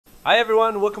Hi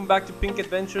everyone, welcome back to Pink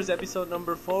Adventures episode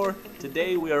number 4.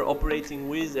 Today we are operating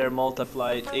Wizz Air Malta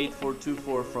flight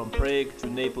 8424 from Prague to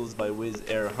Naples by Wizz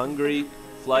Air Hungary.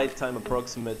 Flight time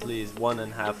approximately is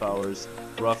 1.5 hours,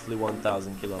 roughly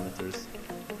 1000 kilometers.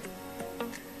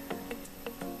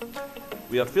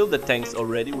 We have filled the tanks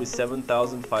already with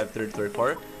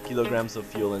 7,534 kilograms of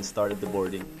fuel and started the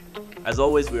boarding. As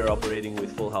always, we are operating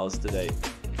with full house today.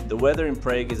 The weather in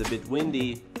Prague is a bit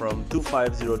windy, from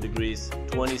 250 degrees,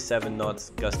 27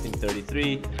 knots, gusting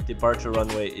 33, departure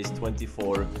runway is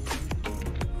 24.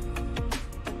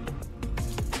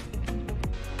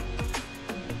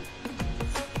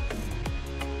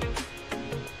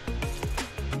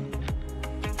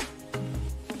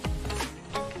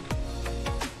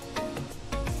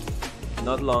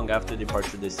 Not long after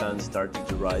departure, the sun started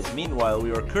to rise. Meanwhile,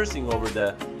 we were cursing over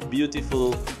the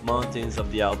beautiful mountains of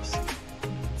the Alps.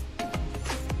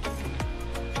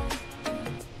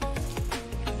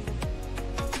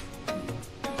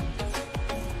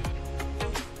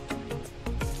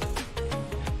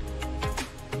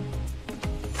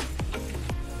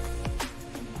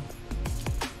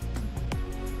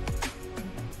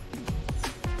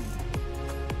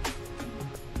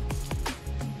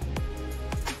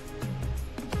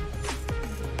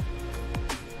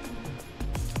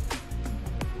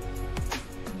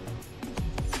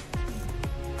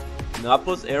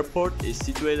 Naples airport is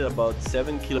situated about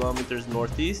 7 kilometers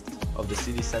northeast of the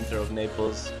city center of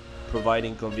Naples,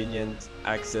 providing convenient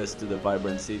access to the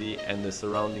vibrant city and the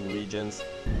surrounding regions.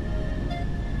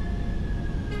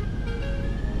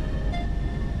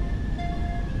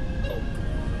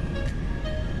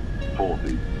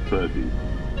 Forty, 30,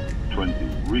 20,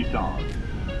 retard.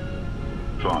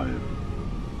 5.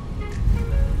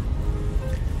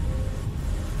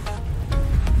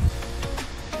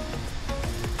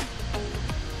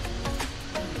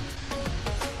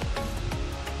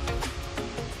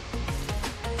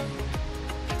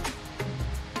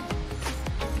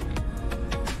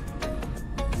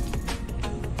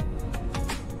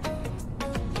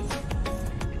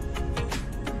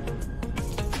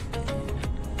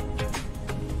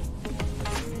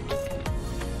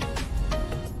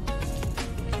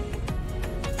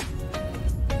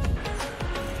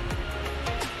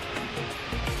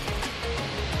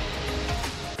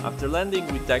 After landing,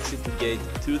 we taxied to gate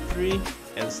 23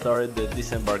 and started the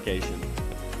disembarkation.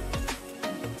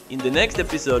 In the next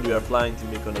episode, we are flying to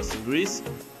Mykonos in Greece.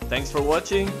 Thanks for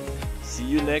watching. See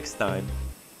you next time.